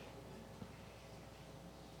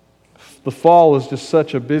the fall is just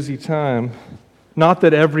such a busy time. Not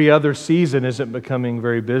that every other season isn't becoming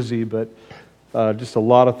very busy, but just a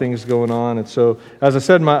lot of things going on. And so, as I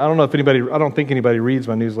said, I don't think anybody reads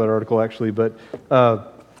my newsletter article actually, but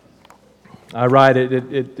I write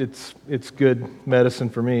it. It's good medicine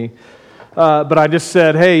for me. But I just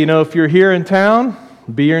said, hey, if you're here in town,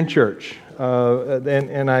 be here in church.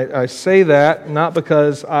 And I say that not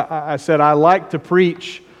because I said I like to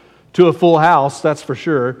preach to a full house, that's for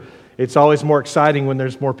sure. It's always more exciting when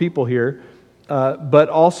there's more people here. But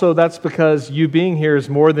also that's because you being here is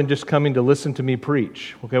more than just coming to listen to me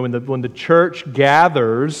preach. Okay, when the church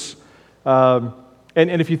gathers, and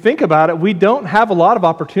if you think about it, we don't have a lot of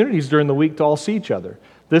opportunities during the week to all see each other.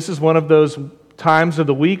 This is one of those times of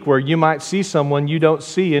the week where you might see someone you don't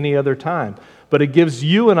see any other time. But it gives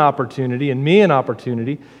you an opportunity and me an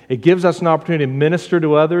opportunity. It gives us an opportunity to minister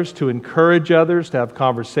to others, to encourage others, to have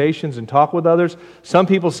conversations and talk with others. Some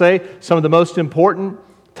people say some of the most important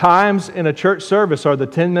times in a church service are the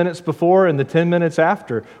 10 minutes before and the 10 minutes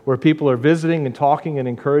after, where people are visiting and talking and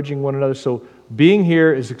encouraging one another. So being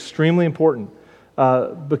here is extremely important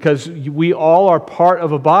because we all are part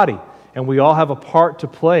of a body and we all have a part to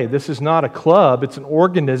play. This is not a club, it's an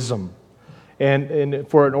organism. And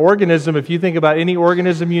for an organism, if you think about any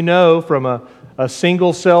organism from a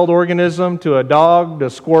single-celled organism to a dog, to a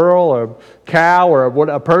squirrel, or a cow, or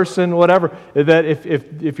a person, whatever, that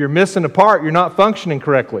if you're missing a part, you're not functioning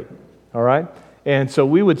correctly, all right? And so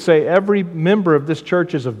we would say every member of this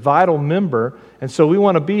church is a vital member, and so we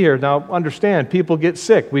want to be here. Now, understand, people get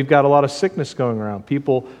sick. We've got a lot of sickness going around.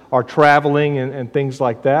 People are traveling and things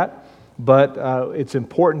like that, but it's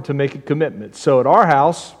important to make a commitment. So at our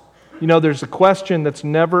house, there's a question that's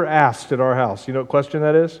never asked at our house. You know what question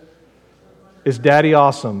that is? Is Daddy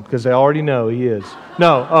awesome? Because they already know he is.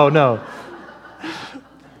 No, oh no.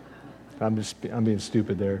 I'm being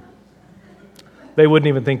stupid there. They wouldn't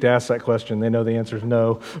even think to ask that question. They know the answer is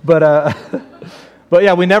no. But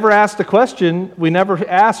yeah, we never ask the question. We never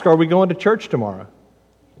ask, are we going to church tomorrow?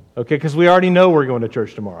 Okay, because we already know we're going to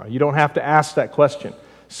church tomorrow. You don't have to ask that question.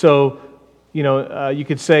 So, you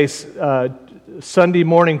could say Sunday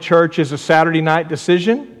morning church is a Saturday night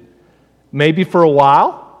decision, maybe for a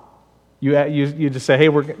while. You just say, hey,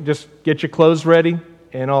 we're just get your clothes ready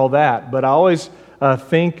and all that. But I always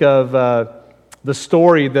think of the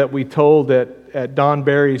story that we told at Don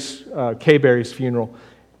Barry's, Kay Barry's funeral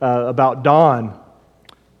about Don,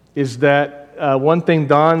 is that one thing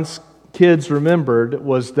Don's kids remembered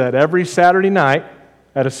was that every Saturday night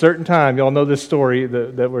at a certain time, y'all know this story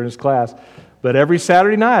that were in his class, but every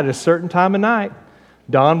Saturday night at a certain time of night,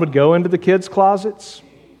 Don would go into the kids' closets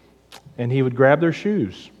and he would grab their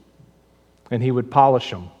shoes and he would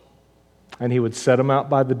polish them and he would set them out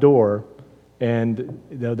by the door, and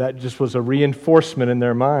that just was a reinforcement in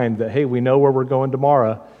their mind that, hey, we know where we're going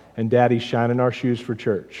tomorrow and Daddy's shining our shoes for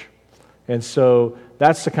church. And so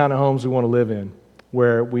that's the kind of homes we want to live in,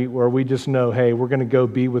 where we just know, hey, we're going to go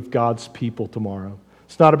be with God's people tomorrow.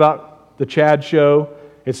 It's not about the Chad show.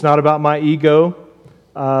 It's not about my ego,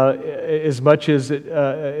 as much as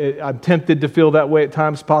I'm tempted to feel that way at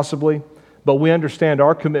times possibly, but we understand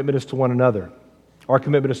our commitment is to one another. Our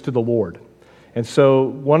commitment is to the Lord. And so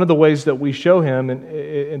one of the ways that we show Him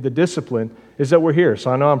in the discipline is that we're here.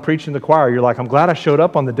 So I know I'm preaching to the choir. You're like, I'm glad I showed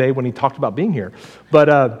up on the day when he talked about being here. But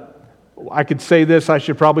I could say this, I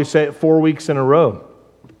should probably say it 4 weeks in a row.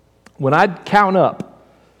 When I count up,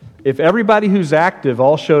 if everybody who's active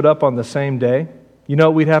all showed up on the same day, you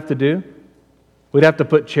know what we'd have to do? We'd have to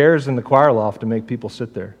put chairs in the choir loft to make people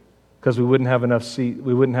sit there because we wouldn't have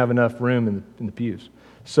enough room in the pews.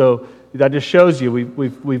 So that just shows you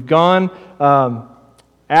we've gone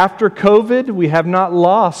after COVID. We have not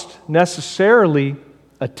lost necessarily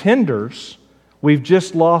attenders. We've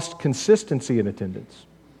just lost consistency in attendance,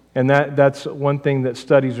 and that's one thing that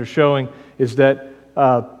studies are showing is that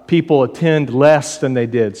people attend less than they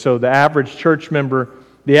did. So the average church member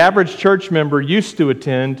used to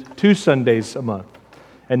attend 2 Sundays a month,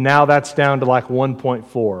 and now that's down to like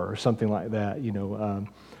 1.4 or something like that.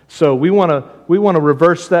 So we want to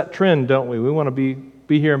reverse that trend, don't we? We want to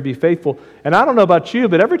be here and be faithful. And I don't know about you,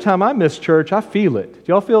 but every time I miss church, I feel it.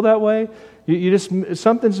 Do y'all feel that way? You just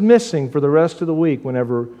something's missing for the rest of the week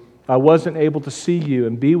whenever I wasn't able to see you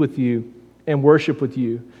and be with you and worship with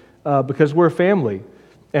you, because we're a family.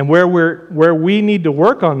 And where we need to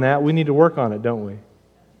work on that, we need to work on it, don't we?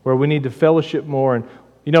 Where we need to fellowship more. And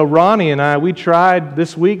Ronnie and I, we tried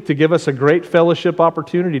this week to give us a great fellowship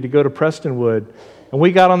opportunity to go to Prestonwood. And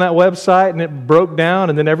we got on that website and it broke down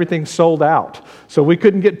and then everything sold out. So we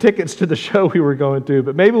couldn't get tickets to the show we were going to.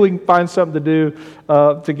 But maybe we can find something to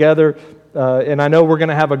do together. and I know we're going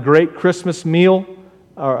to have a great Christmas meal.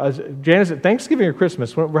 Janice, at Thanksgiving or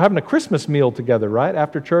Christmas, we're having a Christmas meal together, right,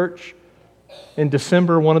 after church? In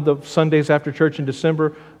December, one of the Sundays after church in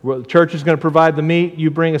December, the church is going to provide the meat.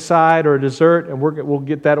 You bring a side or a dessert, and we'll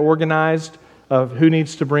get that organized of who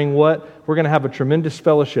needs to bring what. We're going to have a tremendous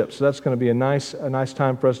fellowship, so that's going to be a nice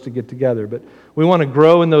time for us to get together. But we want to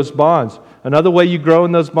grow in those bonds. Another way you grow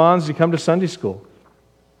in those bonds, you come to Sunday school.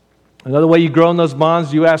 Another way you grow in those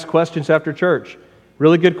bonds, you ask questions after church.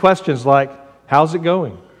 Really good questions like, how's it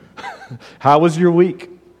going? How was your week?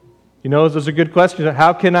 You know, those are good questions.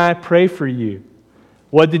 How can I pray for you?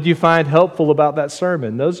 What did you find helpful about that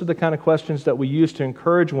sermon? Those are the kind of questions that we use to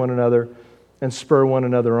encourage one another and spur one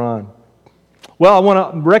another on. Well, I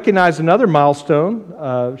want to recognize another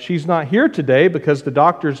milestone. She's not here today because the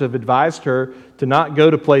doctors have advised her to not go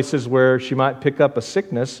to places where she might pick up a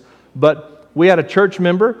sickness. But we had a church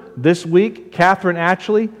member this week, Catherine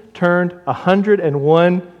Atchley, turned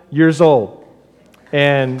 101 years old.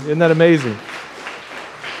 And isn't that amazing?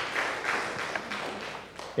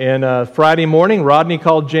 And Friday morning, Rodney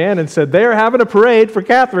called Jan and said, they're having a parade for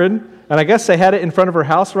Catherine. And I guess they had it in front of her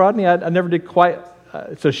house, Rodney. I never did quite.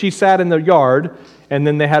 So she sat in the yard, and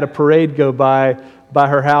then they had a parade go by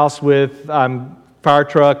her house with fire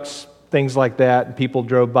trucks, things like that. And people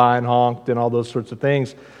drove by and honked and all those sorts of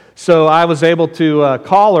things. So I was able to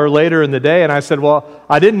call her later in the day, and I said, well,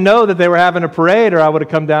 I didn't know that they were having a parade, or I would have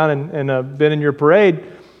come down and been in your parade.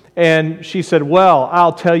 And she said, well,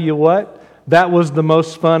 I'll tell you what. That was the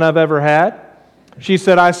most fun I've ever had. She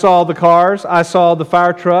said, I saw the cars, I saw the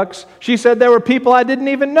fire trucks. She said there were people I didn't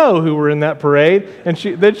even know who were in that parade. And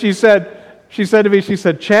then she said to me, she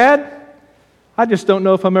said, Chad, I just don't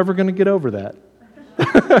know if I'm ever going to get over that.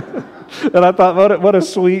 And I thought, what a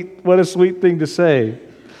sweet thing to say.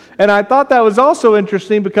 And I thought that was also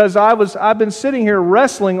interesting because I've been sitting here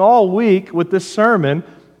wrestling all week with this sermon,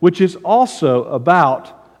 which is also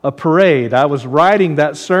about a parade. I was writing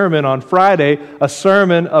that sermon on Friday, a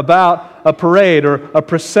sermon about a parade or a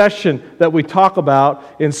procession that we talk about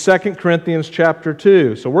in 2 Corinthians chapter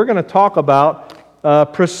 2. So we're going to talk about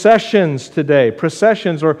processions today,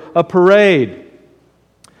 processions or a parade.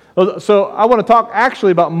 So I want to talk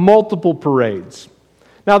actually about multiple parades.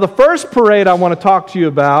 Now the first parade I want to talk to you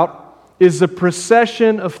about is the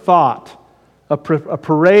procession of thought, a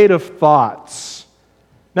parade of thoughts.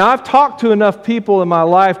 Now, I've talked to enough people in my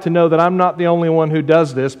life to know that I'm not the only one who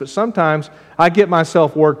does this, but sometimes I get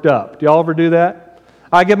myself worked up. Do y'all ever do that?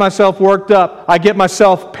 I get myself worked up. I get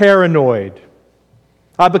myself paranoid.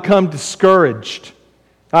 I become discouraged.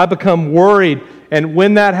 I become worried. And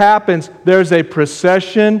when that happens, there's a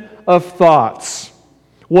procession of thoughts.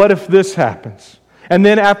 What if this happens? And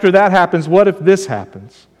then after that happens, what if this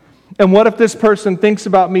happens? And what if this person thinks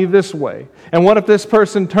about me this way? And what if this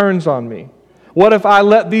person turns on me? What if I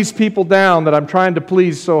let these people down that I'm trying to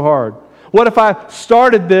please so hard? What if I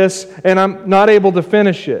started this and I'm not able to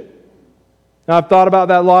finish it? Now, I've thought about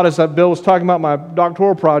that a lot as Bill was talking about my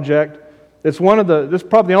doctoral project. This is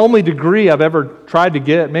probably the only degree I've ever tried to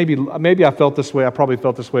get. Maybe I felt this way. I probably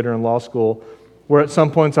felt this way during law school, where at some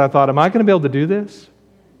points I thought, am I going to be able to do this?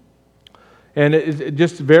 And it's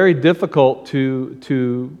just very difficult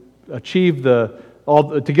to achieve to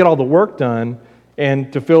get all the work done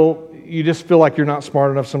and you just feel like you're not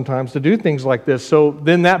smart enough sometimes to do things like this. So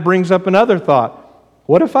then that brings up another thought.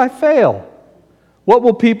 What if I fail? What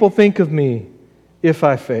will people think of me if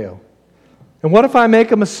I fail? And what if I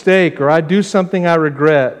make a mistake or I do something I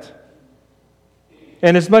regret?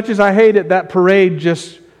 And as much as I hate it, that parade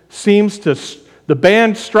just seems to, the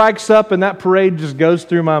band strikes up and that parade just goes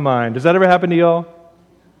through my mind. Does that ever happen to y'all?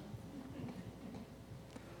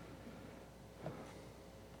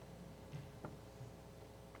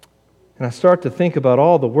 And I start to think about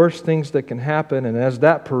all the worst things that can happen, and as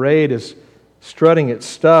that parade is strutting its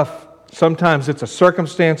stuff, sometimes it's a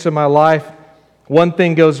circumstance in my life. One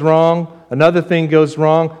thing goes wrong, another thing goes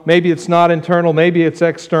wrong. Maybe it's not internal, maybe it's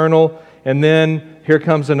external, and then here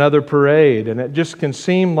comes another parade, and it just can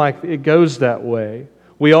seem like it goes that way.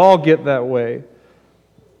 We all get that way.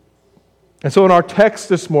 And so in our text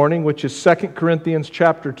this morning, which is 2 Corinthians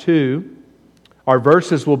chapter 2, our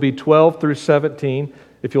verses will be 12 through 17.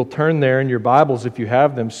 If you'll turn there in your Bibles, if you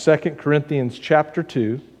have them, 2 Corinthians chapter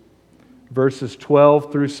 2, verses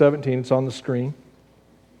 12 through 17. It's on the screen.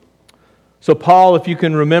 So Paul, if you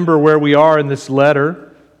can remember where we are in this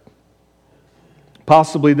letter,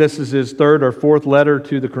 possibly this is his third or fourth letter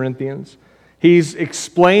to the Corinthians. He's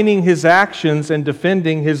explaining his actions and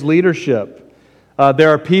defending his leadership. There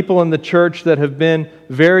are people in the church that have been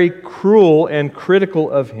very cruel and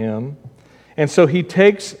critical of him. And so he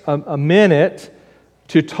takes a minute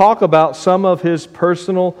to talk about some of his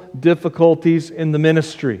personal difficulties in the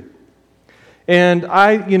ministry. And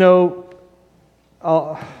I've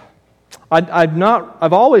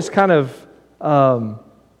always kind of,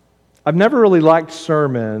 I've never really liked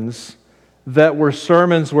sermons that were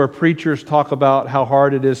sermons where preachers talk about how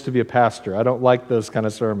hard it is to be a pastor. I don't like those kind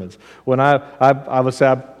of sermons. When I would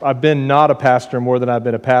say I've been not a pastor more than I've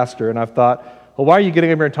been a pastor, and I've thought, well, why are you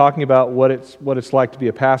getting up here and talking about what it's like to be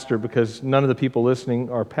a pastor? Because none of the people listening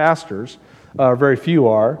are pastors, very few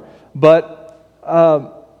are. But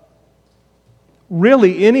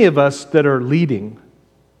really, any of us that are leading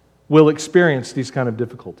will experience these kind of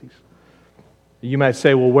difficulties. You might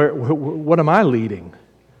say, well, what am I leading?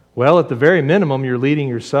 Well, at the very minimum, you're leading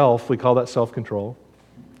yourself. We call that self-control.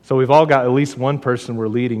 So we've all got at least one person we're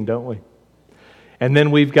leading, don't we? And then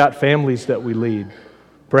we've got families that we lead.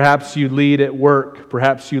 Perhaps you lead at work.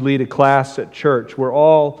 Perhaps you lead a class at church. We're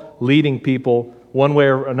all leading people one way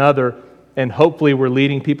or another, and hopefully we're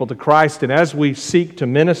leading people to Christ. And as we seek to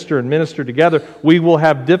minister and minister together, we will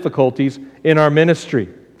have difficulties in our ministry.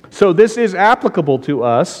 So this is applicable to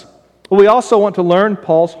us. We also want to learn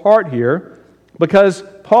Paul's heart here, because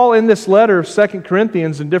Paul, in this letter of 2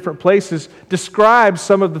 Corinthians in different places, describes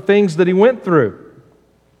some of the things that he went through.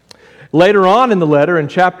 Later on in the letter, in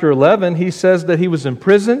chapter 11, he says that he was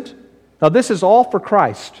imprisoned. Now, this is all for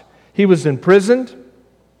Christ. He was imprisoned.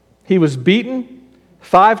 He was beaten.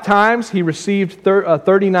 5 times he received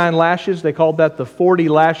 39 lashes. They called that the 40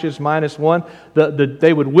 lashes minus 1.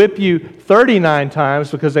 They would whip you 39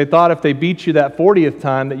 times because they thought if they beat you that 40th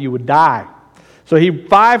time that you would die. So he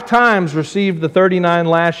 5 times received the 39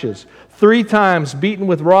 lashes, 3 times beaten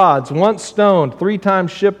with rods, once stoned, 3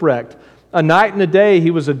 times shipwrecked. A night and a day he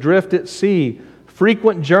was adrift at sea,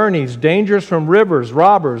 frequent journeys, dangers from rivers,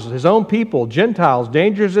 robbers, his own people, Gentiles,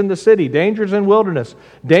 dangers in the city, dangers in wilderness,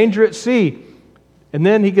 danger at sea. And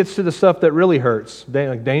then he gets to the stuff that really hurts,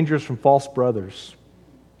 like dangers from false brothers.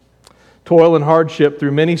 Toil and hardship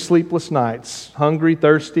through many sleepless nights, hungry,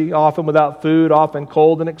 thirsty, often without food, often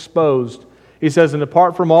cold and exposed. He says, and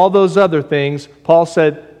apart from all those other things, Paul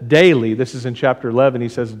said daily, this is in chapter 11, he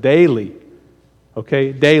says daily,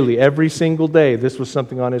 okay, daily, every single day, this was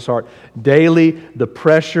something on his heart. Daily, the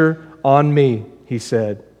pressure on me, he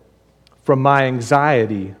said, from my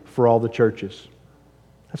anxiety for all the churches.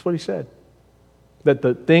 That's what he said. That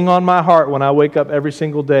the thing on my heart when I wake up every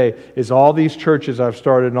single day is all these churches I've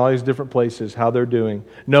started in all these different places, how they're doing,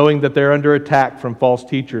 knowing that they're under attack from false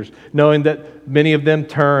teachers, knowing that many of them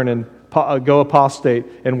turn and go apostate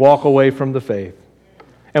and walk away from the faith.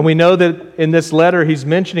 And we know that in this letter he's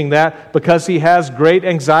mentioning that because he has great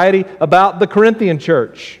anxiety about the Corinthian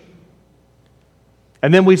church.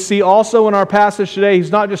 And then we see also in our passage today,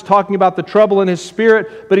 he's not just talking about the trouble in his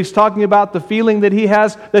spirit, but he's talking about the feeling that he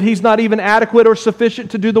has that he's not even adequate or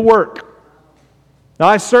sufficient to do the work. Now,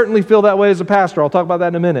 I certainly feel that way as a pastor. I'll talk about that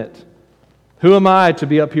in a minute. Who am I to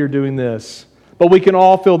be up here doing this? But we can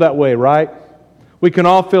all feel that way, right? We can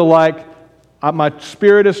all feel like my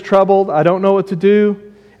spirit is troubled. I don't know what to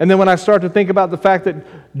do. And then when I start to think about the fact that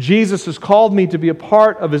Jesus has called me to be a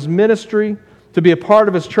part of His ministry, to be a part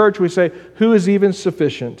of His church, we say, who is even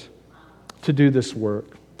sufficient to do this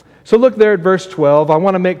work? So look there at verse 12. I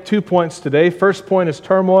want to make 2 points today. First point is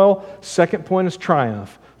turmoil. Second point is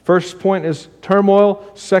triumph. First point is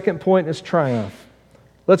turmoil. Second point is triumph.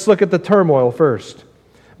 Let's look at the turmoil first.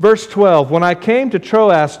 Verse 12, when I came to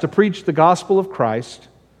Troas to preach the gospel of Christ,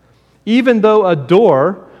 even though a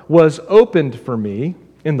door was opened for me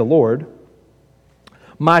in the Lord,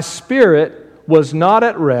 my spirit was not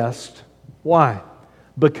at rest. Why?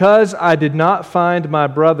 Because I did not find my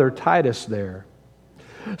brother Titus there.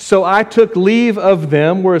 So I took leave of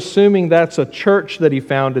them. We're assuming that's a church that he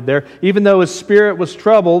founded there. Even though his spirit was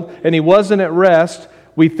troubled and he wasn't at rest,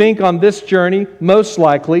 we think on this journey, most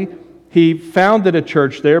likely, he founded a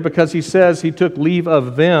church there because he says he took leave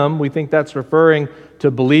of them. We think that's referring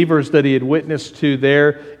to believers that he had witnessed to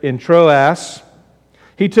there in Troas.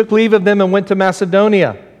 He took leave of them and went to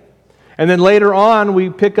Macedonia. And then later on, we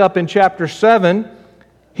pick up in chapter 7,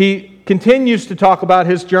 he continues to talk about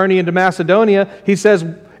his journey into Macedonia. He says,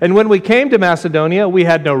 and when we came to Macedonia, we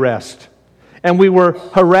had no rest. And we were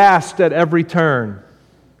harassed at every turn.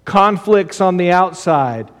 Conflicts on the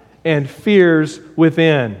outside and fears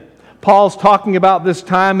within. Paul's talking about this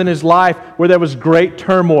time in his life where there was great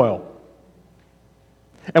turmoil.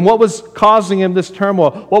 And what was causing him this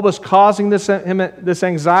turmoil? What was causing this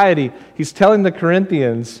anxiety? He's telling the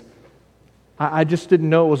Corinthians, I just didn't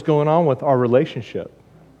know what was going on with our relationship.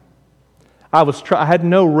 I had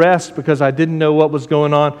no rest because I didn't know what was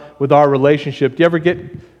going on with our relationship. Do you ever get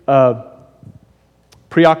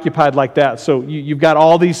preoccupied like that. So you've got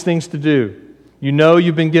all these things to do. You know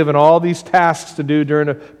you've been given all these tasks to do during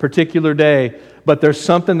a particular day, but there's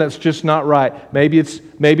something that's just not right. Maybe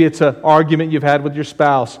it's an argument you've had with your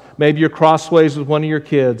spouse. Maybe you're crossways with one of your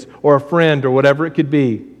kids or a friend or whatever it could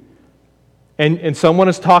be. And someone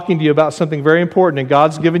is talking to you about something very important, and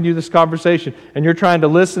God's given you this conversation, and you're trying to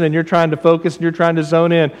listen, and you're trying to focus, and you're trying to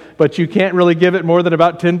zone in, but you can't really give it more than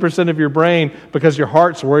about 10% of your brain because your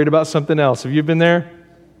heart's worried about something else. Have you been there?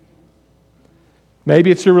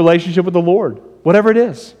 Maybe it's your relationship with the Lord. Whatever it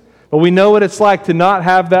is. But we know what it's like to not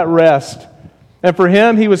have that rest. And for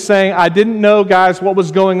him, he was saying, I didn't know, guys, what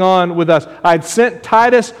was going on with us. I'd sent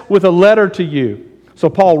Titus with a letter to you. So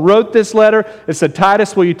Paul wrote this letter. It said,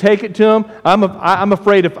 Titus, will you take it to him? I'm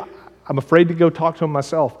afraid to go talk to him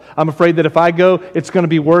myself. I'm afraid that if I go, it's going to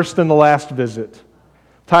be worse than the last visit.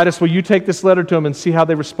 Titus, will you take this letter to him and see how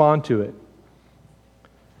they respond to it?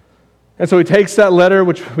 And so he takes that letter,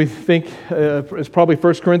 which we think is probably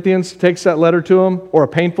 1 Corinthians, takes that letter to him, or a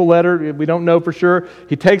painful letter, we don't know for sure.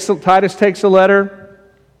 Titus takes a letter,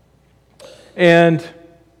 and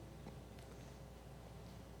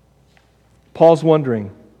Paul's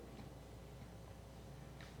wondering,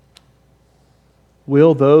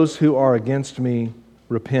 will those who are against me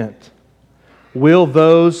repent? Will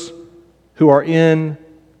those who are in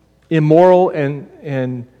immoral and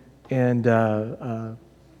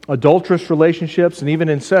adulterous relationships and even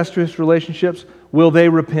incestuous relationships, will they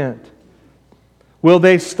repent? Will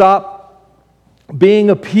they stop being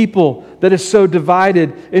a people that is so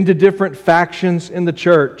divided into different factions in the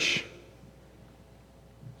church?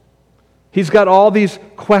 He's got all these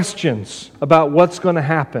questions about what's going to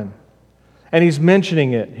happen, and he's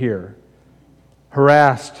mentioning it here.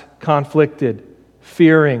 Harassed, conflicted,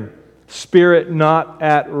 fearing, spirit not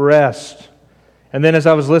at rest. And then as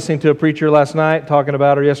I was listening to a preacher last night talking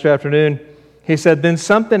about her yesterday afternoon, he said, then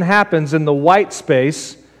something happens in the white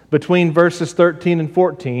space between verses 13 and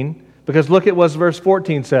 14, because look at what verse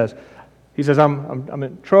 14 says. He says, I'm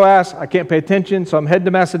in Troas, I can't pay attention, so I'm heading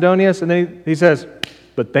to Macedonia. And then he says,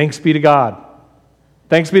 but thanks be to God.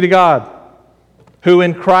 Thanks be to God, who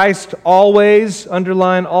in Christ always,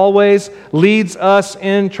 underline always, leads us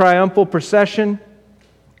in triumphal procession,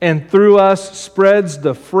 and through us spreads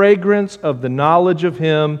the fragrance of the knowledge of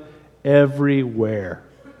Him everywhere.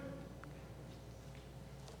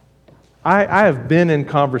 I have been in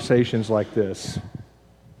conversations like this.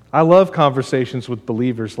 I love conversations with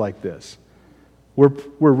believers like this. We're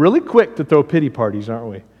really quick to throw pity parties, aren't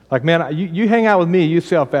we? Like, man, you hang out with me, you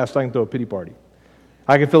see how fast I can throw a pity party.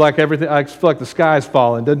 I feel like the sky's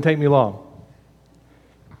falling. It doesn't take me long.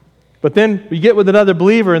 But then we get with another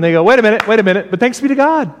believer and they go, wait a minute, but thanks be to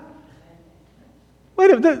God.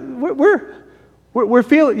 Wait a minute, we're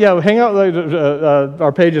feeling, hang out,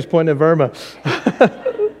 our page is pointing at Verma.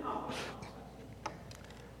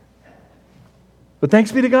 But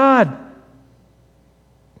thanks be to God,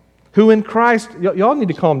 who in Christ, y'all need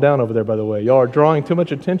to calm down over there, by the way. Y'all are drawing too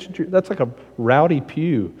much attention to, that's like a rowdy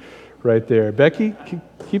pew right there. Becky,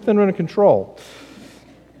 keep them under control.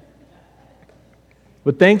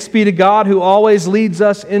 But thanks be to God who always leads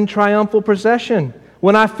us in triumphal procession.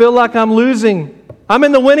 When I feel like I'm losing, I'm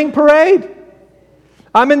in the winning parade.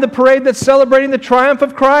 I'm in the parade that's celebrating the triumph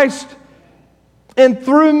of Christ. And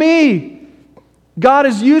through me, God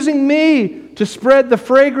is using me to spread the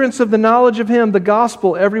fragrance of the knowledge of Him, the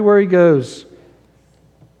gospel, everywhere He goes.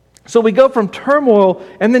 So we go from turmoil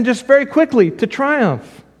and then just very quickly to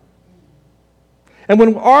triumph. And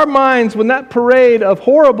when that parade of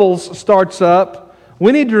horribles starts up,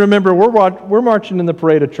 we need to remember we're marching in the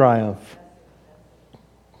parade of triumph.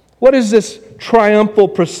 What is this triumphal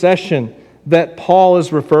procession that Paul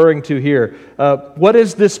is referring to here? What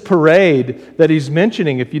is this parade that he's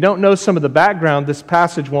mentioning? If you don't know some of the background, this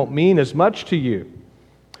passage won't mean as much to you.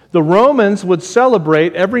 The Romans would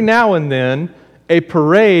celebrate every now and then a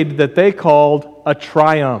parade that they called a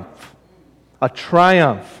triumph. A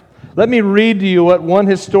triumph. Let me read to you what one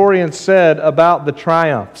historian said about the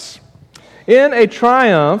triumphs. In a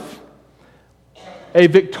triumph, a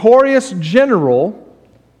victorious general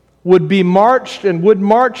would march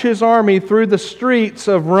his army through the streets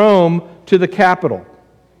of Rome to the capital.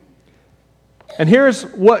 And here's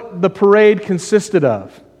what the parade consisted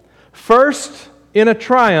of. First, in a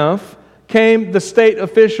triumph, came the state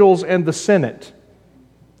officials and the Senate.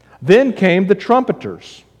 Then came the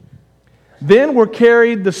trumpeters. Then were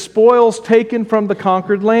carried the spoils taken from the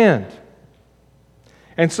conquered land.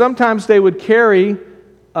 And sometimes they would carry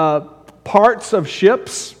parts of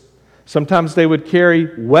ships. Sometimes they would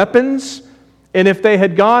carry weapons. And if they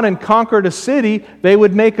had gone and conquered a city, they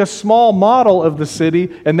would make a small model of the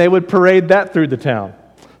city and they would parade that through the town.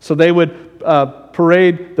 So they would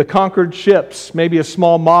parade the conquered ships, maybe a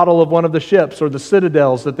small model of one of the ships or the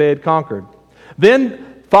citadels that they had conquered.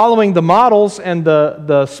 Then, following the models and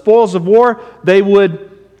the spoils of war, they would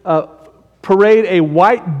parade a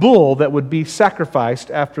white bull that would be sacrificed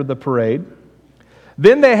after the parade.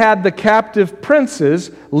 Then they had the captive princes,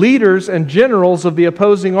 leaders and generals of the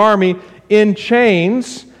opposing army in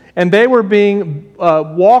chains, and they were being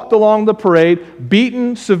walked along the parade,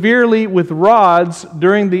 beaten severely with rods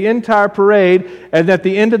during the entire parade, and at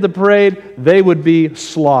the end of the parade, they would be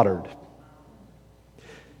slaughtered.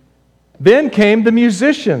 Then came the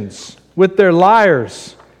musicians with their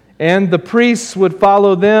lyres, and the priests would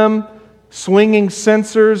follow them, swinging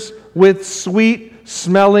censers with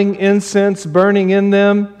sweet-smelling incense burning in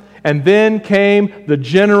them. And then came the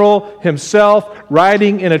general himself,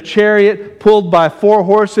 riding in a chariot pulled by 4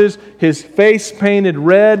 horses, his face painted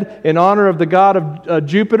red in honor of the god of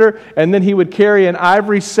Jupiter, and then he would carry an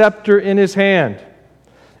ivory scepter in his hand.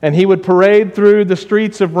 And he would parade through the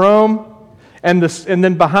streets of Rome, and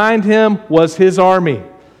then behind him was his army.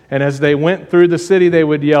 And as they went through the city, they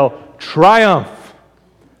would yell, "Triumph!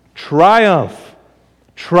 Triumph!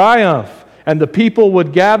 Triumph!" And the people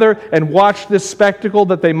would gather and watch this spectacle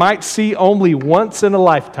that they might see only once in a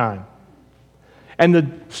lifetime. And the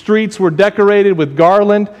streets were decorated with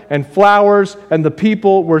garland and flowers, and the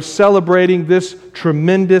people were celebrating this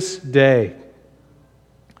tremendous day.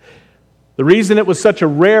 The reason it was such a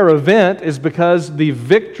rare event is because the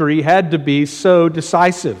victory had to be so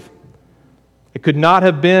decisive. It could not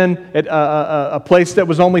have been at a place that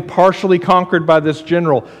was only partially conquered by this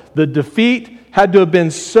general. The defeat had to have been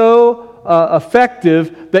so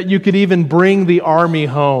effective that you could even bring the army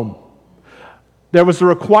home. There was a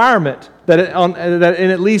requirement that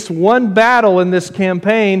in at least one battle in this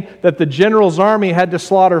campaign that the general's army had to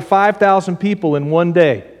slaughter 5,000 people in one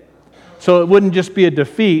day. So it wouldn't just be a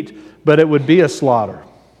defeat, but it would be a slaughter.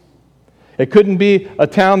 It couldn't be a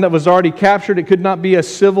town that was already captured. It could not be a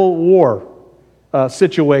civil war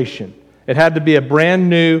situation. It had to be a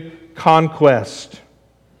brand new conquest.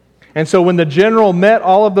 And so when the general met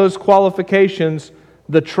all of those qualifications,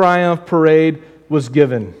 the triumph parade was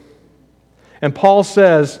given. And Paul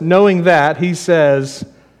says, knowing that, he says,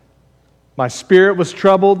 "My spirit was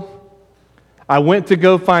troubled. I went to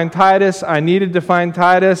go find Titus. I needed to find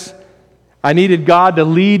Titus. I needed God to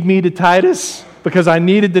lead me to Titus because I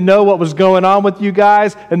needed to know what was going on with you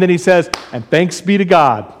guys." And then he says, "And thanks be to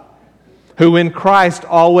God, who in Christ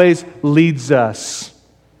always leads us."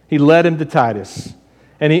 He led him to Titus.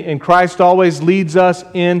 And Christ always leads us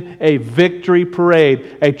in a victory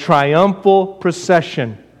parade, a triumphal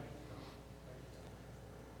procession.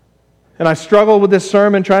 And I struggle with this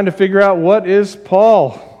sermon trying to figure out what is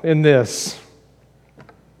Paul in this.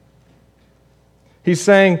 He's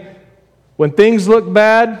saying, when things look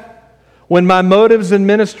bad, when my motives in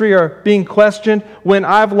ministry are being questioned, when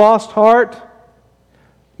I've lost heart,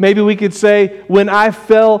 maybe we could say, when I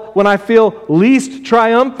feel least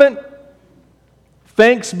triumphant,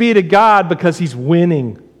 thanks be to God because He's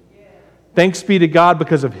winning. Thanks be to God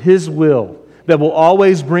because of His will that will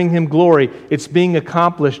always bring Him glory. It's being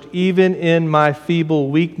accomplished even in my feeble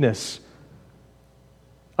weakness.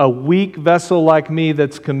 A weak vessel like me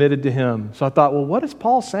that's committed to Him. So I thought, well, what is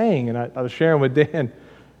Paul saying? And I was sharing with Dan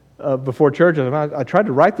before church. I tried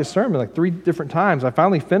to write this sermon like 3 different times. I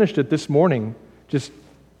finally finished it this morning, just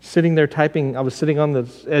sitting there typing. I was sitting on the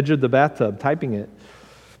edge of the bathtub typing it.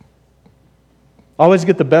 I always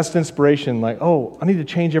get the best inspiration, like, oh, I need to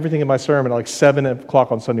change everything in my sermon at like 7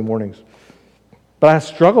 o'clock on Sunday mornings. But I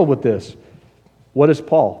struggle with this. What is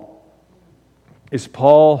Paul? Is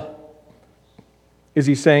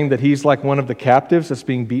he saying that he's like one of the captives that's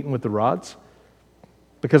being beaten with the rods?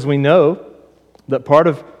 Because we know that part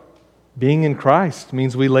of being in Christ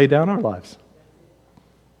means we lay down our lives.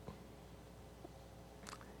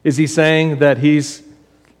 Is he saying that he's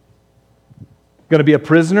going to be a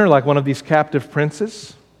prisoner like one of these captive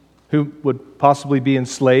princes who would possibly be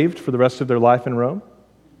enslaved for the rest of their life in Rome?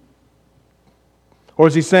 Or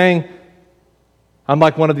is he saying, I'm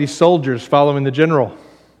like one of these soldiers following the general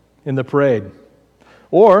in the parade?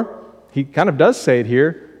 Or, he kind of does say it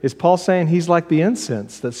here, is Paul saying he's like the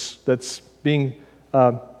incense that's being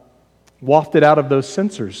wafted out of those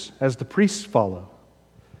censers as the priests follow?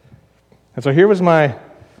 And so here was my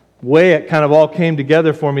way it kind of all came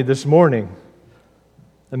together for me this morning.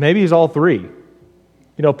 And maybe he's all 3. You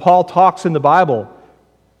know, Paul talks in the Bible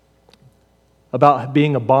about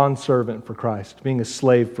being a bondservant for Christ, being a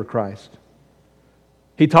slave for Christ.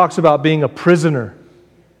 He talks about being a prisoner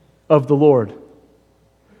of the Lord,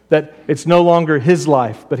 that it's no longer his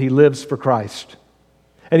life, but he lives for Christ.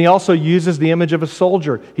 And he also uses the image of a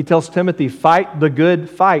soldier. He tells Timothy, fight the good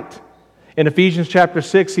fight. In Ephesians chapter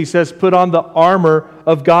 6, he says, put on the armor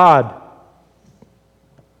of God.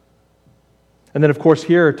 And then, of course,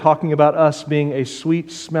 here, talking about us being a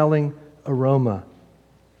sweet-smelling aroma.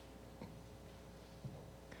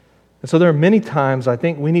 And so there are many times I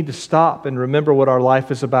think we need to stop and remember what our life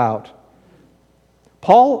is about.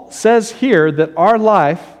 Paul says here that our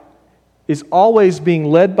life is always being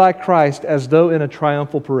led by Christ as though in a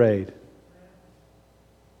triumphal parade.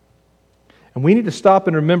 And we need to stop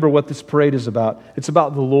and remember what this parade is about. It's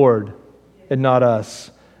about the Lord and not us.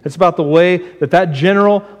 It's about the way that that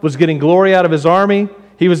general was getting glory out of his army.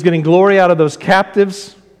 He was getting glory out of those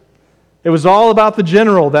captives. It was all about the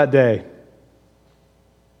general that day.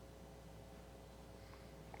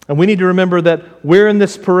 And we need to remember that we're in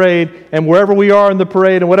this parade, and wherever we are in the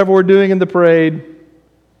parade and whatever we're doing in the parade,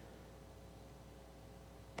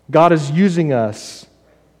 God is using us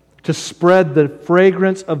to spread the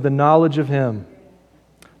fragrance of the knowledge of Him.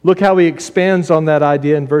 Look how he expands on that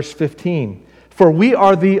idea in verse 15. For we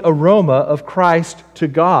are the aroma of Christ to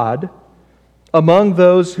God among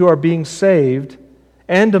those who are being saved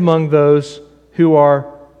and among those who are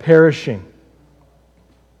perishing.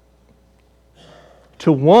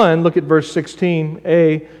 To one, look at verse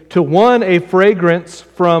 16a, to one a fragrance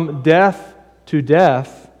from death to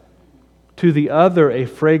death, to the other a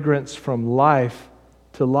fragrance from life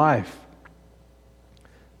to life.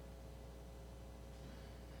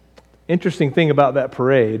 Interesting thing about that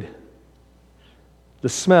parade, the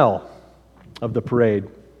smell of the parade.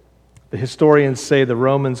 The historians say, the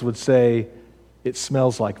Romans would say, it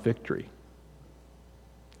smells like victory.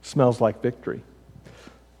 It smells like victory.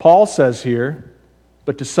 Paul says here,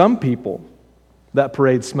 but to some people, that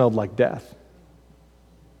parade smelled like death.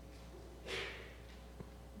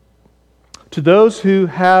 To those who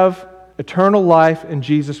have eternal life in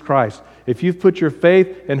Jesus Christ, if you've put your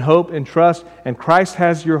faith and hope and trust, and Christ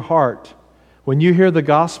has your heart, when you hear the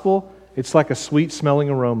gospel, it's like a sweet-smelling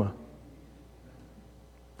aroma.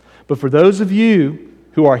 But for those of you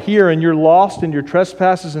who are here and you're lost in your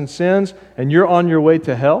trespasses and sins, and you're on your way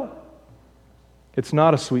to hell, it's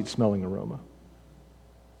not a sweet-smelling aroma.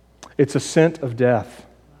 It's a scent of death.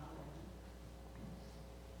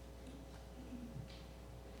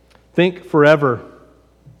 Think forever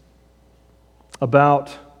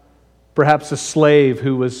about perhaps a slave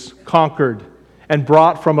who was conquered and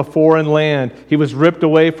brought from a foreign land. He was ripped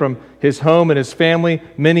away from his home and his family.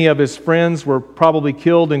 Many of his friends were probably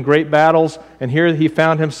killed in great battles, and here he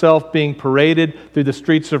found himself being paraded through the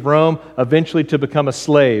streets of Rome, eventually to become a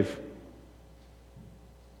slave.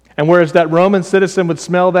 And whereas that Roman citizen would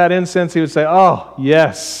smell that incense, he would say, oh,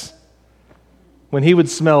 yes. When he would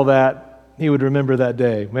smell that, he would remember that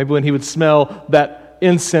day. Maybe when he would smell that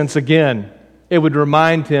incense again, it would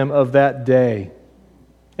remind him of that day,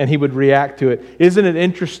 and he would react to it. Isn't it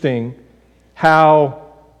interesting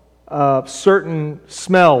how certain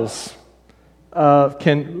smells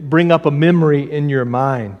can bring up a memory in your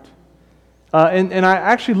mind? And I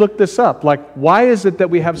actually looked this up. Like, why is it that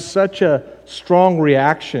we have such a strong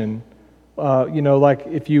reaction? Like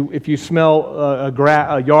if you smell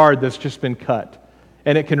a yard that's just been cut,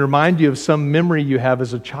 and it can remind you of some memory you have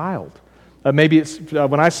as a child. Maybe it's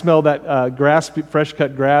when I smell that fresh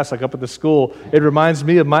cut grass, like up at the school, it reminds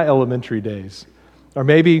me of my elementary days. Or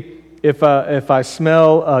maybe if I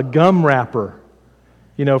smell a gum wrapper,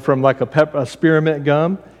 from like a spearmint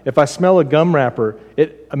gum, if I smell a gum wrapper,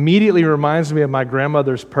 it immediately reminds me of my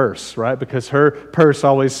grandmother's purse, right? Because her purse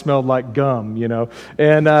always smelled like gum,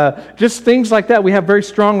 And just things like that. We have very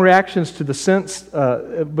strong reactions to the scents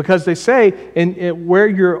because they say where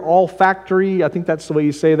your olfactory, I think that's the way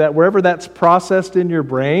you say that, wherever that's processed in your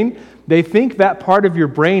brain, they think that part of your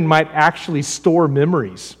brain might actually store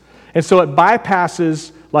memories. And so it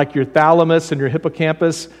bypasses like your thalamus and your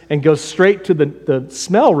hippocampus and goes straight to the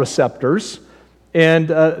smell receptors. And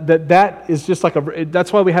that is just like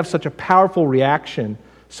that's why we have such a powerful reaction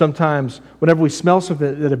sometimes whenever we smell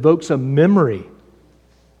something that evokes a memory.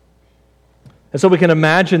 And so we can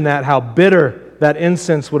imagine how bitter that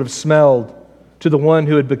incense would have smelled to the one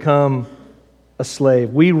who had become a slave.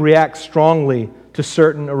 We react strongly to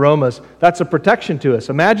certain aromas. That's a protection to us.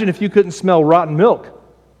 Imagine if you couldn't smell rotten milk,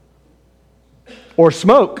 or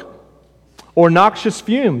smoke, or noxious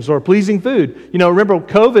fumes, or pleasing food. Remember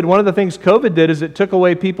COVID, one of the things COVID did is it took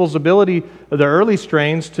away people's ability, the early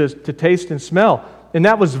strains, to taste and smell. And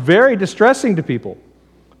that was very distressing to people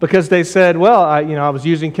because they said, well, I was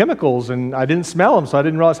using chemicals and I didn't smell them, so I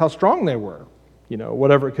didn't realize how strong they were,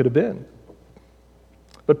 whatever it could have been.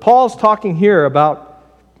 But Paul's talking here about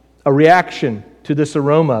a reaction to this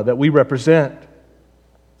aroma that we represent.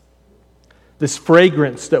 this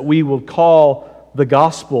fragrance that we will call the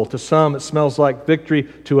gospel. To some, it smells like victory,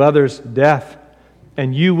 to others, death.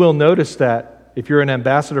 And you will notice that if you're an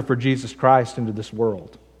ambassador for Jesus Christ into this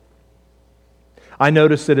world. I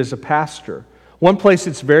notice it as a pastor. One place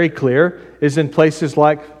it's very clear is in places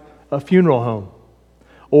like a funeral home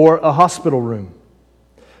or a hospital room.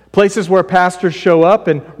 Places where pastors show up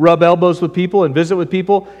and rub elbows with people and visit with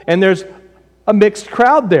people, and there's a mixed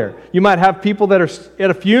crowd there. You might have people that are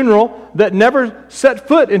at a funeral that never set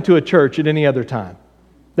foot into a church at any other time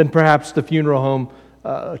than perhaps the funeral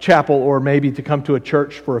home, chapel, or maybe to come to a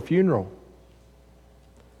church for a funeral.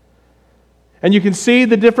 And you can see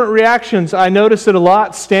the different reactions. I notice it a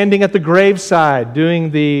lot standing at the graveside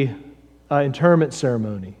doing the interment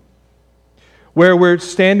ceremony, where we're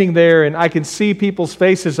standing there and I can see people's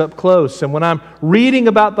faces up close. And when I'm reading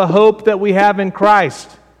about the hope that we have in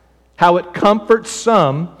Christ, how it comforts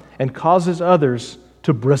some and causes others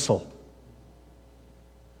to bristle.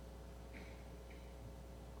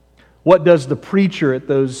 What does the preacher at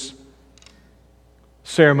those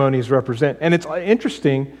ceremonies represent? And it's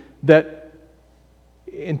interesting that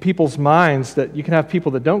in people's minds that you can have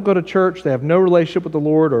people that don't go to church, they have no relationship with the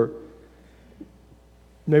Lord, or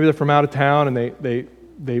maybe they're from out of town and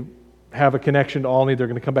they have a connection to Olney. They're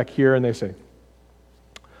going to come back here and they say,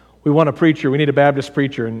 we want a preacher, we need a Baptist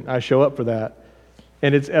preacher, and I show up for that.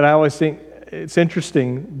 And I always think it's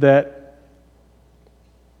interesting that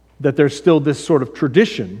there's still this sort of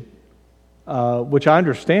tradition, which I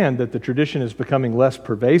understand that the tradition is becoming less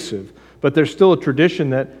pervasive, but there's still a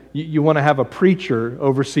tradition that you want to have a preacher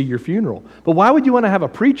oversee your funeral. But why would you want to have a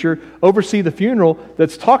preacher oversee the funeral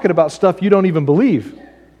that's talking about stuff you don't even believe?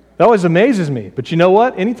 That always amazes me. But you know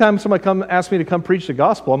what? Anytime somebody asks me to come preach the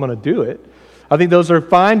gospel, I'm going to do it. I think those are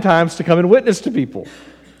fine times to come and witness to people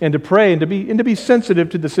and to pray and to be sensitive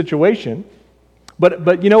to the situation.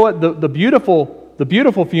 But you know what? The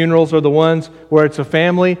beautiful funerals are the ones where it's a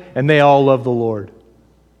family and they all love the Lord.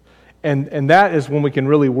 And that is when we can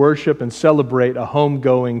really worship and celebrate a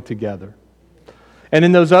homegoing together. And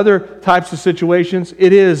in those other types of situations,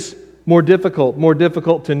 it is more difficult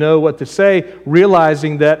to know what to say,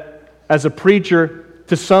 realizing that as a preacher,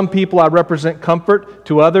 to some people I represent comfort,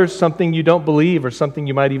 to others something you don't believe or something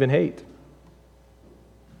you might even hate.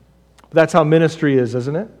 That's how ministry is,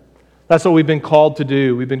 isn't it? That's what we've been called to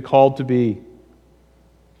do. We've been called to be.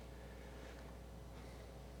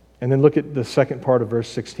 And then look at the second part of verse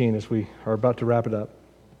 16 as we are about to wrap it up.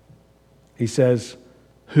 He says,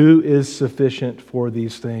 who is sufficient for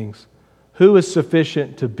these things? Who is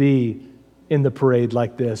sufficient to be in the parade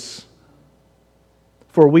like this?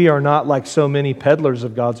 For we are not like so many peddlers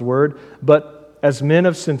of God's word, but as men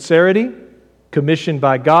of sincerity, commissioned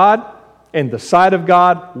by God, and the sight of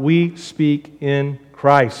God, we speak in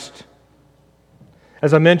Christ.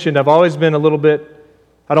 As I mentioned, I've always been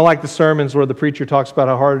I don't like the sermons where the preacher talks about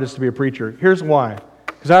how hard it is to be a preacher. Here's why.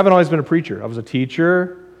 Because I haven't always been a preacher. I was a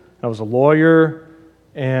teacher, I was a lawyer,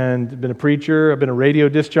 and been a preacher. I've been a radio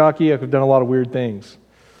disc jockey. I've done a lot of weird things.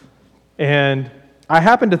 And I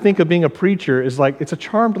happen to think of being a preacher as like it's a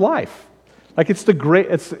charmed life. Like it's I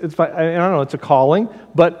don't know, it's a calling,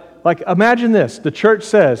 but like imagine this. The church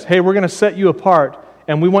says, hey, we're going to set you apart,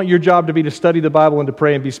 and we want your job to be to study the Bible and to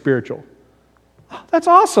pray and be spiritual. That's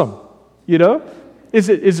awesome, you know?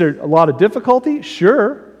 Is there a lot of difficulty?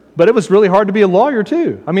 Sure. But it was really hard to be a lawyer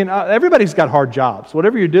too. I mean, everybody's got hard jobs.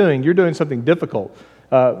 Whatever you're doing something difficult.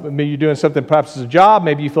 Maybe you're doing something perhaps as a job.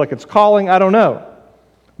 Maybe you feel like it's calling. I don't know.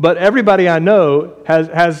 But everybody I know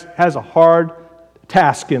has a hard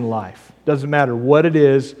task in life. Doesn't matter what it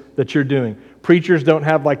is that you're doing. Preachers don't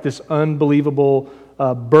have like this unbelievable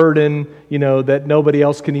burden, that nobody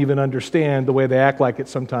else can even understand the way they act like it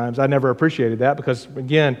sometimes. I never appreciated that because,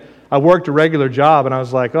 again, I worked a regular job and I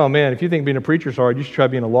was like, oh man, if you think being a preacher's hard, you should try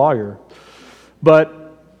being a lawyer.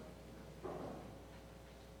 But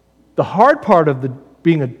the hard part of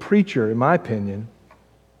being a preacher, in my opinion,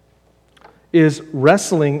 is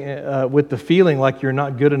wrestling with the feeling like you're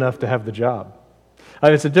not good enough to have the job. I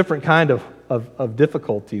mean, it's a different kind of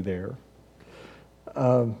difficulty there.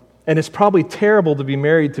 And it's probably terrible to be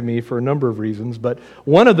married to me for a number of reasons, but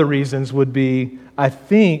one of the reasons would be, I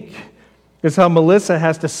think, is how Melissa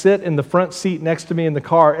has to sit in the front seat next to me in the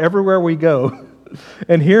car everywhere we go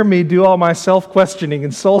and hear me do all my self-questioning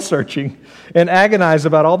and soul-searching and agonize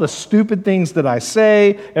about all the stupid things that I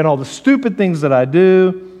say and all the stupid things that I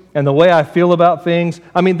do and the way I feel about things.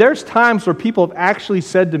 I mean, there's times where people have actually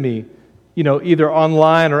said to me, either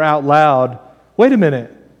online or out loud, wait a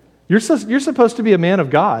minute, you're supposed to be a man of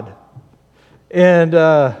God. And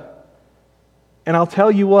I'll tell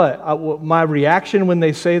you what, my reaction when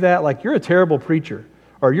they say that, like, you're a terrible preacher,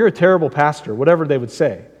 or you're a terrible pastor, whatever they would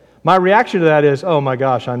say. My reaction to that is, oh my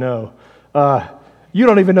gosh, I know. You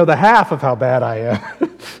don't even know the half of how bad I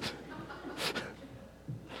am.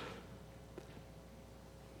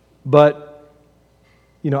 But,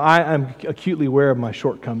 I am acutely aware of my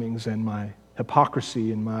shortcomings and my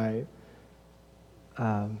hypocrisy and my,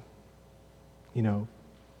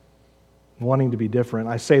 wanting to be different.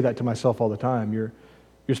 I say that to myself all the time. You're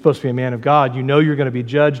supposed to be a man of God. You know you're going to be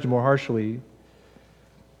judged more harshly.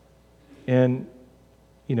 And,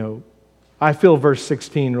 I feel verse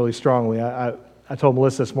 16 really strongly. I told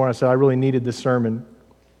Melissa this morning, I said, I really needed this sermon.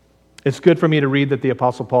 It's good for me to read that the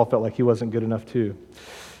Apostle Paul felt like he wasn't good enough too.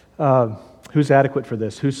 Who's adequate for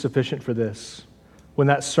this? Who's sufficient for this? When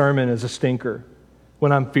that sermon is a stinker,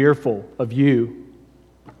 when I'm fearful of you.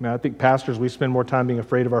 I think pastors, we spend more time being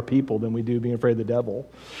afraid of our people than we do being afraid of the devil.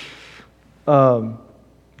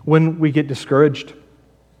 When we get discouraged,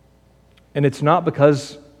 and it's not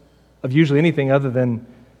because of usually anything other than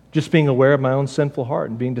just being aware of my own sinful heart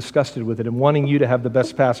and being disgusted with it and wanting you to have the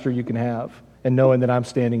best pastor you can have and knowing that I'm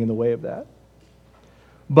standing in the way of that.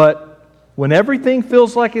 But when everything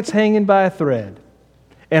feels like it's hanging by a thread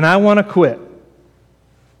and I want to quit,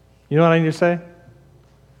 you know what I need to say?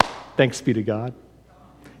 Thanks be to God.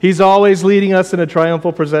 He's always leading us in a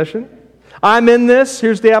triumphal procession. I'm in this,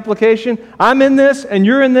 here's the application. I'm in this and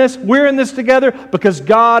you're in this, we're in this together because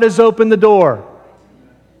God has opened the door.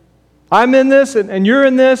 I'm in this and you're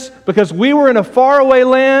in this because we were in a faraway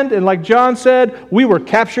land, and like John said, we were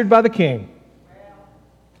captured by the King.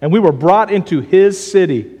 And we were brought into His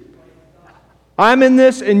city. I'm in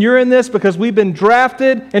this and you're in this because we've been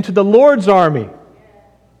drafted into the Lord's army.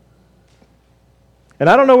 And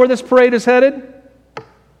I don't know where this parade is headed.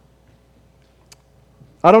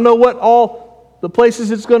 I don't know what all the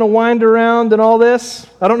places it's going to wind around and all this.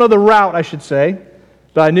 I don't know the route, I should say.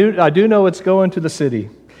 But I do know it's going to the city.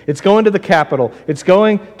 It's going to the capital. It's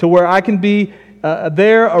going to where I can be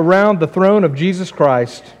there around the throne of Jesus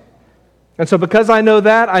Christ. And so because I know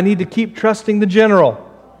that, I need to keep trusting the general.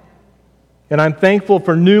 And I'm thankful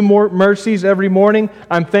for new mercies every morning.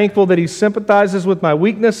 I'm thankful that He sympathizes with my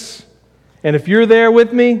weakness. And if you're there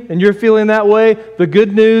with me and you're feeling that way, the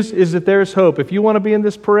good news is that there's hope. If you want to be in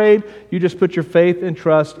this parade, you just put your faith and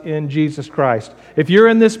trust in Jesus Christ. If you're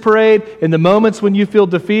in this parade, in the moments when you feel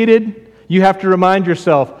defeated, you have to remind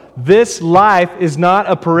yourself, this life is not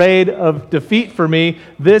a parade of defeat for me.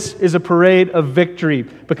 This is a parade of victory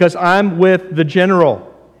because I'm with the general.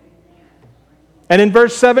 And in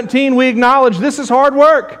verse 17, we acknowledge this is hard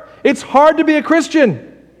work. It's hard to be a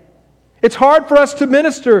Christian. It's hard for us to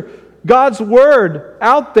minister God's Word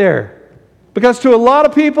out there. Because to a lot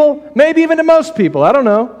of people, maybe even to most people, I don't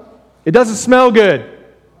know, it doesn't smell good.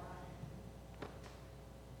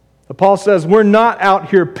 But Paul says we're not out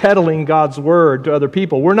here peddling God's Word to other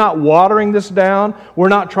people. We're not watering this down. We're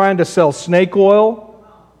not trying to sell snake oil.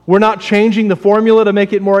 We're not changing the formula to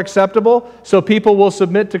make it more acceptable so people will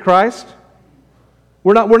submit to Christ.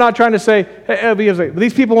 We're not trying to say, hey,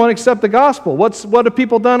 these people won't accept the gospel. What have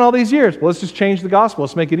people done all these years? Well, let's just change the gospel.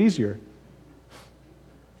 Let's make it easier.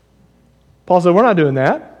 Paul said, we're not doing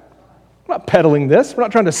that. We're not peddling this. We're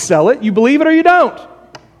not trying to sell it. You believe it or you don't.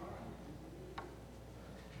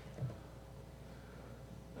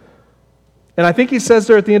 And I think he says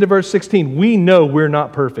there at the end of verse 16, we know we're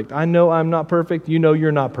not perfect. I know I'm not perfect. You know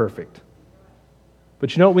you're not perfect.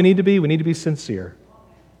 But you know what we need to be? We need to be sincere.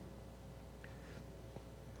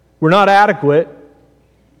 We're not adequate,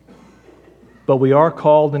 but we are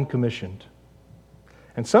called and commissioned.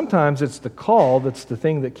 And sometimes it's the call that's the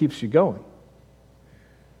thing that keeps you going.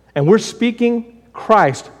 And we're speaking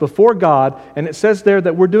Christ before God, and it says there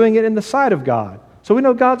that we're doing it in the sight of God. So we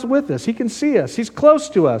know God's with us. He can see us. He's close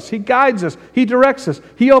to us. He guides us. He directs us.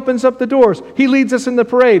 He opens up the doors. He leads us in the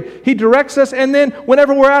parade. He directs us, and then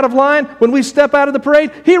whenever we're out of line, when we step out of the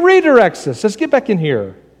parade, He redirects us. Let's get back in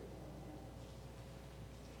here.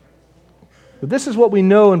 But this is what we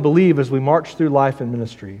know and believe as we march through life and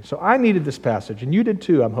ministry. So I needed this passage, and you did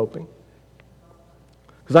too, I'm hoping.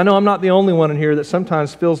 Because I know I'm not the only one in here that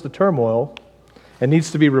sometimes feels the turmoil and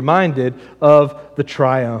needs to be reminded of the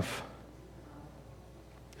triumph.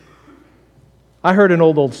 I heard an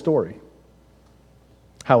old story.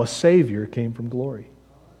 How a Savior came from glory.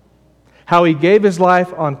 How He gave His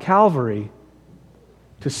life on Calvary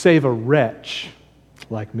to save a wretch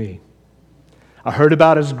like me. I heard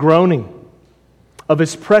about His groaning, of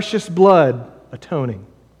His precious blood atoning.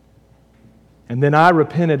 And then I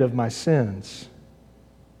repented of my sins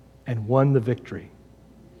and won the victory.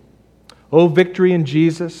 Oh, victory in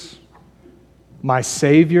Jesus, my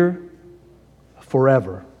Savior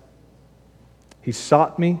forever. He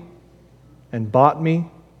sought me, and bought me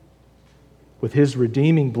with his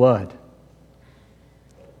redeeming blood.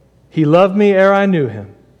 He loved me ere I knew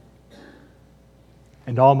him,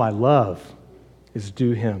 and all my love is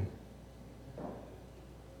due him.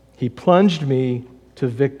 He plunged me to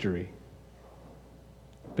victory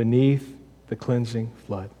beneath the cleansing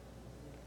flood.